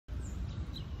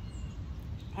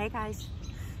Hey guys,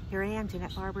 here I am,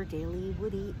 Janette Barber, Daily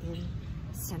Woodie in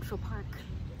Central Park,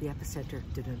 the epicenter.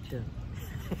 Dun-dun-dun.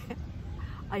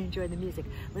 I enjoy the music.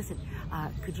 Listen,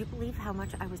 could you believe how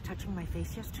much I was touching my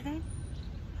face yesterday?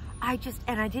 I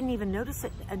didn't even notice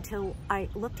it until I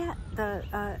looked at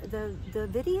the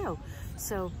video.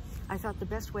 So I thought the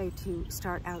best way to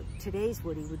start out today's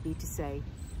Woodie would be to say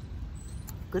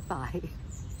goodbye,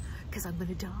 because I'm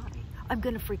gonna die. I'm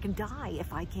gonna freaking die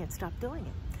if I can't stop doing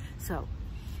it. So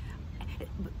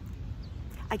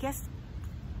I guess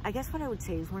what I would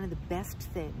say is one of the best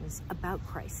things about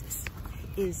crisis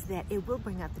is that it will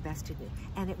bring out the best in you,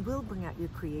 and it will bring out your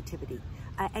creativity,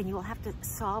 and you will have to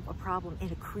solve a problem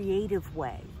in a creative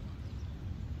way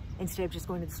instead of just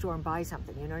going to the store and buy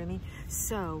something, you know what I mean?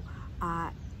 So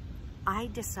I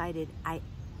decided, I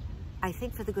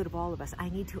think for the good of all of us, I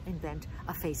need to invent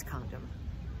a face condom,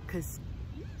 because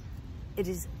it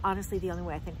is honestly the only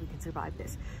way I think we can survive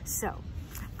this. So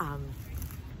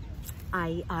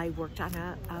I worked on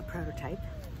a prototype.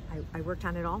 I worked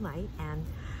on it all night, and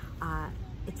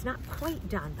it's not quite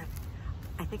done, but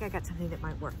I think I got something that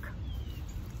might work.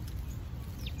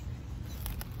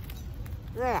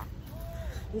 There.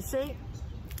 You see,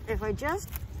 if I just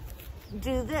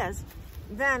do this,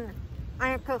 then I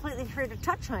am completely free to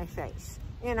touch my face.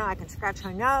 You know, I can scratch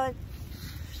my nose.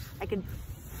 I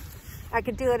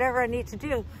can do whatever I need to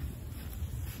do,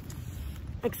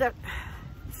 except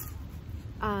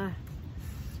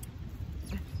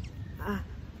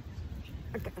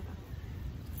okay.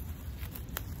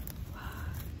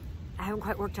 I haven't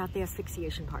quite worked out the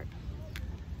asphyxiation part.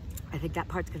 I think that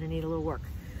part's going to need a little work,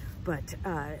 but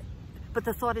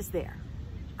the thought is there,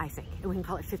 I think, and we can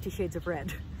call it 50 Shades of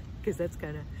Red, because that's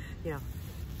kind of, you know,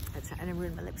 and I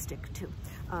ruined my lipstick too.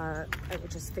 I will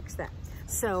just fix that.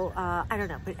 So I don't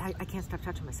know, but I can't stop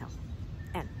touching myself.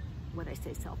 And when I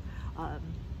say self,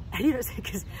 you know,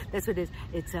 because that's what it is.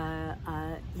 It's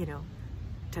you know,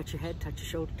 touch your head, touch your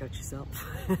shoulder, touch yourself.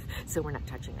 So we're not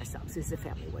touching ourselves. This is a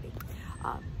family Woodie.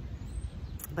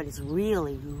 But it's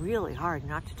really, really hard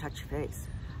not to touch your face.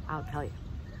 I'll tell you.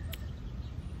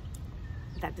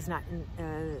 That does not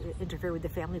interfere with the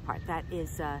family part. That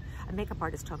is, a makeup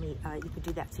artist told me you could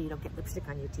do that so you don't get lipstick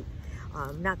on your teeth.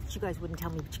 Not that you guys wouldn't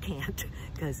tell me, but you can't,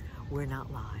 because we're not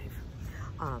live.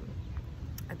 I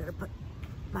better put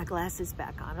my glasses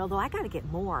back on, although I gotta get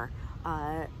more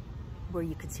where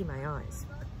you can see my eyes,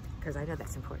 because I know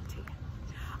that's important to you.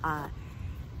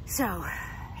 So,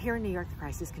 here in New York, the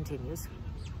crisis continues.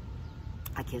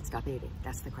 I can't stop eating.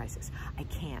 That's the crisis. I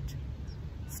can't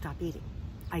stop eating.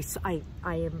 I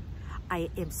am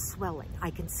swelling.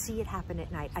 I can see it happen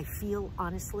at night. I feel,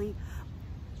 honestly,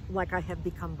 like I have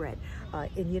become bread.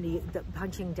 And you know, the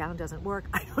punching down doesn't work.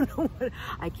 I don't know what,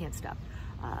 I can't stop.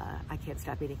 I can't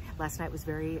stop eating. Last night was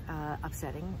very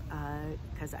upsetting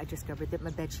because I discovered that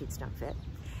my bed sheets don't fit.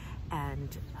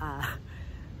 And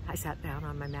I sat down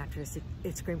on my mattress.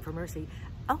 It screamed for mercy.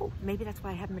 Oh, maybe that's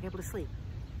why I haven't been able to sleep.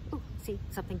 Oh, see,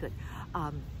 something good.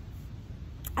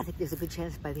 I think there's a good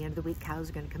chance by the end of the week, cows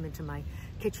are going to come into my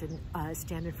kitchen,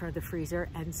 stand in front of the freezer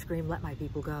and scream, "Let my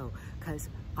people go," because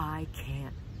I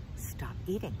can't stop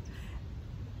eating.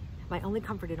 My only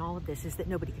comfort in all of this is that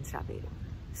nobody can stop eating.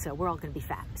 So we're all going to be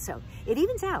fat. So it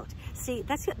evens out. See,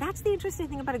 that's the interesting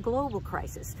thing about a global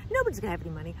crisis. Nobody's going to have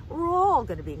any money. We're all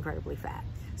going to be incredibly fat.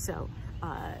 So,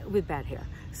 with bad hair.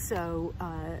 So,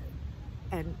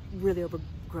 and really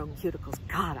overgrown cuticles.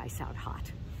 God, I sound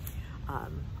hot.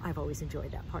 I've always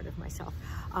enjoyed that part of myself.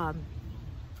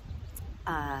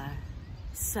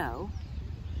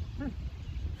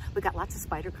 We got lots of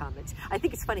spider comments. I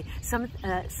think it's funny.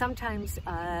 Sometimes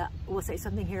we'll say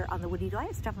something here on the Woodie. Do I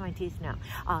have stuff in my teeth now?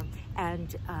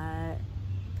 And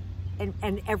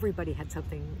everybody had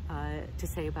something to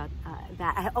say about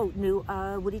that. Oh, new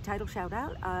Woodie title shout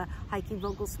out. Heike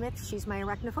Vogelsmith. She's my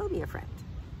arachnophobia friend.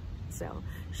 So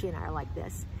she and I are like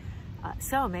this.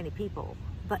 So many people,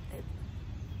 but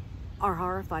are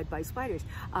horrified by spiders.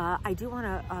 I do want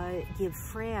to give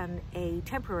Fran a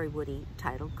temporary Woodie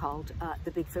title called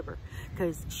The Big Fibber,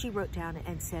 because she wrote down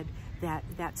and said that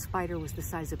that spider was the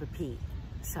size of a pea.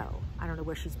 So I don't know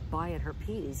where she's buying her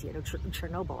peas. You know,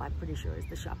 Chernobyl, I'm pretty sure, is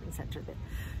the shopping center that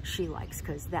she likes,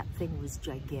 because that thing was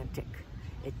gigantic.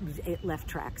 It left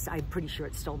tracks. I'm pretty sure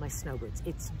it stole my snowbirds.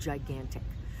 It's gigantic.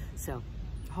 So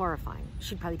horrifying.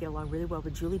 She'd probably get along really well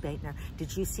with Julie Baitner.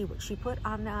 Did you see what she put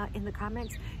on in the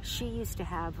comments? She used to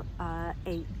have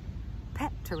a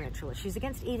pet tarantula. She's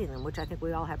against eating them, which I think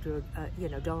we all have to, you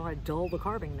know, don't want to dull the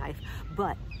carving knife,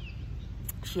 but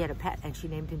she had a pet and she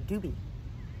named him Doobie.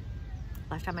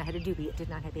 Last time I had a Doobie, it did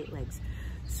not have 8 legs.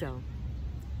 So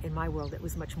in my world, it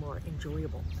was much more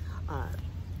enjoyable.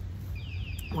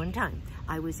 one time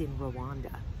I was in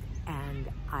Rwanda, and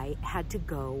I had to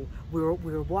go, we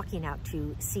were walking out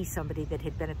to see somebody that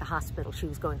had been at the hospital. She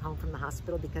was going home from the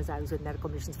hospital because I was with Medical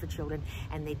Missions for Children,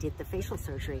 and they did the facial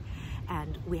surgery,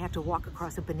 and we had to walk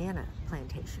across a banana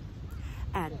plantation.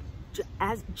 And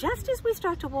just as we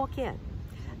start to walk in,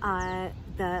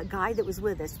 the guy that was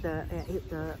with us, the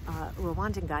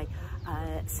Rwandan guy,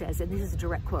 says, and this is a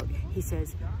direct quote, he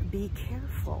says, "Be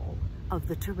careful of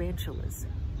the tarantulas."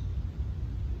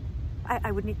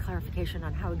 I would need clarification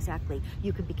on how exactly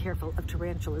you can be careful of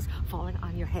tarantulas falling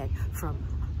on your head from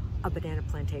a banana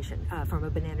plantation, from a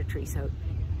banana tree. So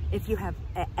if you have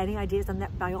any ideas on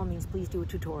that, by all means, please do a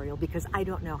tutorial, because I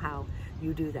don't know how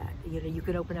you do that. You know, you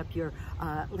can open up your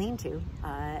lean-to,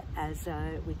 as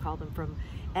we call them from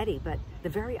Eddie, but the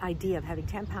very idea of having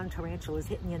 10-pound tarantulas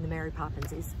hitting you in the Mary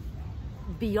Poppins is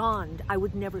beyond. I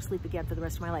would never sleep again for the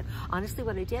rest of my life. Honestly,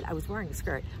 what I did, I was wearing a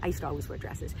skirt. I used to always wear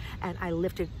dresses, and I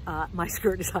lifted my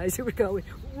skirt as high as it would go and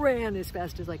ran as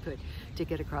fast as I could to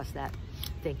get across that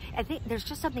thing. I think there's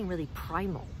just something really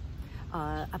primal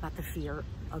about the fear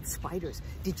of spiders.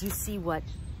 Did you see what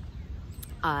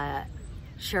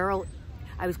Cheryl,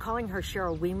 I was calling her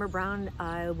Cheryl Weimer Brown,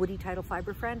 Woodie title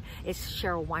fiber friend. It's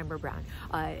Cheryl Weimer Brown.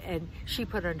 And she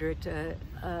put under it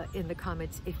in the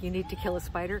comments, if you need to kill a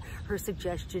spider, her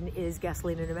suggestion is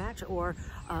gasoline in a match or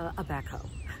a backhoe.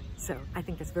 So I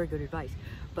think that's very good advice.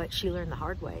 But she learned the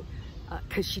hard way,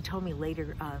 because she told me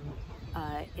later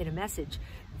in a message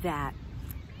that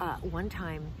one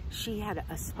time she had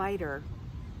a spider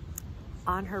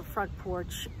on her front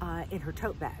porch in her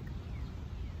tote bag.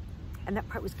 And that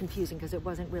part was confusing because it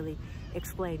wasn't really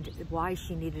explained why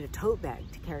she needed a tote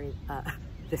bag to carry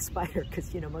the spider,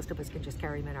 because, you know, most of us can just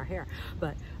carry them in our hair.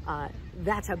 But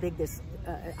that's how big this,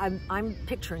 I'm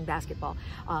picturing basketball.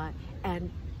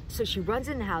 And so she runs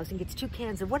in the house and gets 2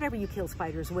 cans of whatever you kill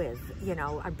spiders with, you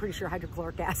know, I'm pretty sure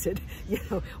hydrochloric acid, you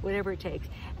know, whatever it takes.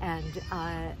 And,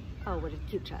 oh, what a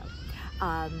cute child.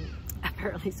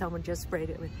 Apparently someone just sprayed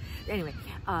it with, anyway.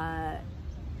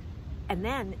 And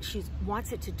then she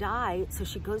wants it to die, so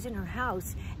she goes in her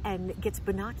house and gets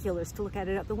binoculars to look at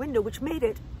it out the window, which made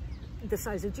it the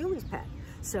size of Julie's pet.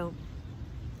 So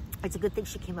it's a good thing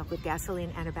she came up with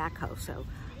gasoline and a backhoe. So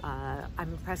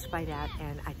I'm impressed by that,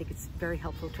 and I think it's very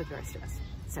helpful to the rest of us.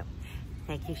 So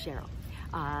thank you, Cheryl.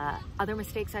 Other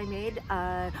mistakes I made.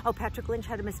 Oh, Patrick Lynch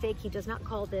had a mistake. He does not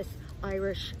call this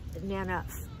Irish Nana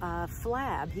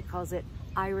Flab. He calls it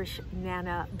Irish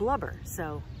Nana Blubber.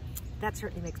 So that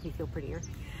certainly makes me feel prettier.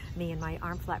 Me and my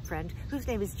arm flap friend, whose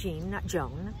name is Jean, not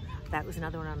Joan. That was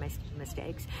another one of my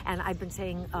mistakes. And I've been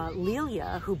saying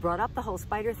Lelia, who brought up the whole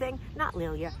spider thing, not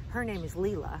Lelia. Her name is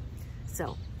Leela.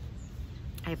 So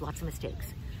I have lots of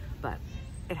mistakes, but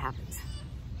it happens.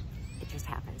 It just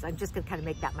happens. I'm just gonna kind of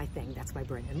make that my thing. That's my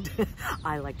brand.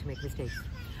 I like to make mistakes.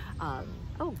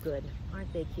 Oh, good.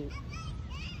 Aren't they cute?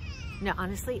 No,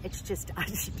 honestly, it's just, I'm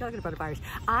just talking about a virus.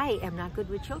 I am not good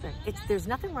with children. There's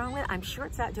nothing wrong with it. I'm sure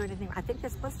it's not doing anything. I think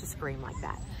they're supposed to scream like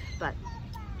that. But,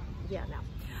 yeah,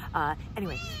 no.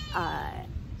 Anyway,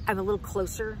 I'm a little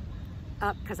closer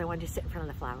up because I wanted to sit in front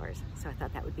of the flowers. So I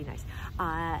thought that would be nice.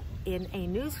 In a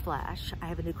news flash, I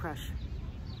have a new crush.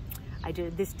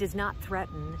 This does not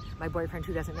threaten my boyfriend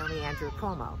who doesn't know me, Andrew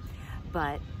Cuomo.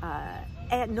 But,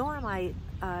 nor am I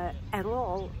at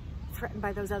all threatened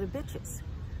by those other bitches.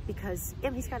 Because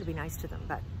he's got to be nice to them,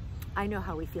 but I know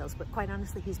how he feels. But quite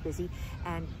honestly, he's busy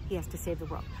and he has to save the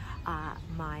world.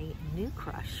 My new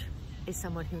crush is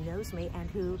someone who knows me and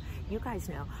who you guys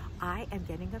know. I am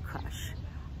getting a crush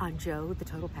on Joe, the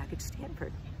Total Package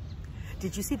Stanford.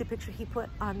 Did you see the picture he put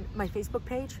on my Facebook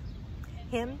page?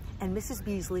 Him and Mrs.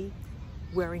 Beasley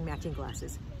wearing matching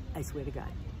glasses. I swear to God.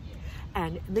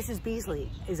 And Mrs.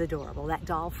 Beasley is adorable. That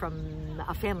doll from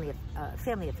a family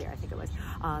affair, I think it was.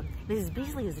 Mrs.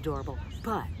 Beasley is adorable,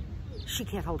 but she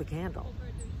can't hold a candle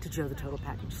to Joe the Total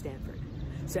Package Stanford.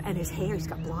 So, and his hair, he's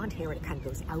got blonde hair and it kind of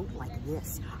goes out like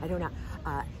this. I don't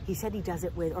know. He said he does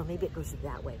it with, or maybe it goes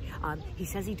that way. He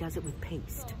says he does it with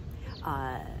paste.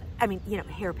 I mean, you know,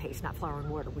 hair paste, not flour and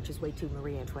water, which is way too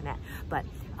Marie Antoinette, but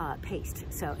paste.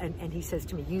 So, and he says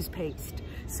to me, use paste.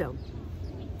 So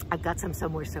I've got some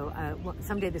somewhere, so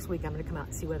someday this week I'm going to come out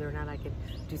and see whether or not I can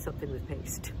do something with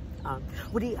paste.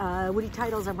 Woodie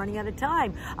titles, I'm running out of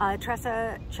time.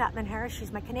 Tressa Chapman Harris,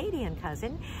 she's my Canadian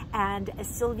cousin, and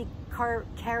Sylvie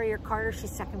Carrier Carter, she's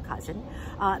second cousin.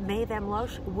 Mae Van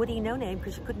Loesch, Woodie no name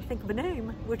because she couldn't think of a name,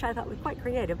 which I thought was quite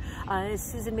creative.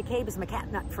 Susan McCabe is my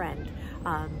catnut friend.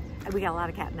 We got a lot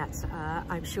of catnuts,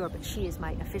 I'm sure, but she is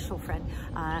my official friend.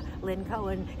 Lynn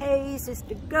Cohen, hey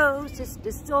sister, go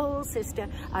sister, soul sister.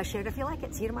 Share it if you like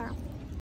it. See you tomorrow.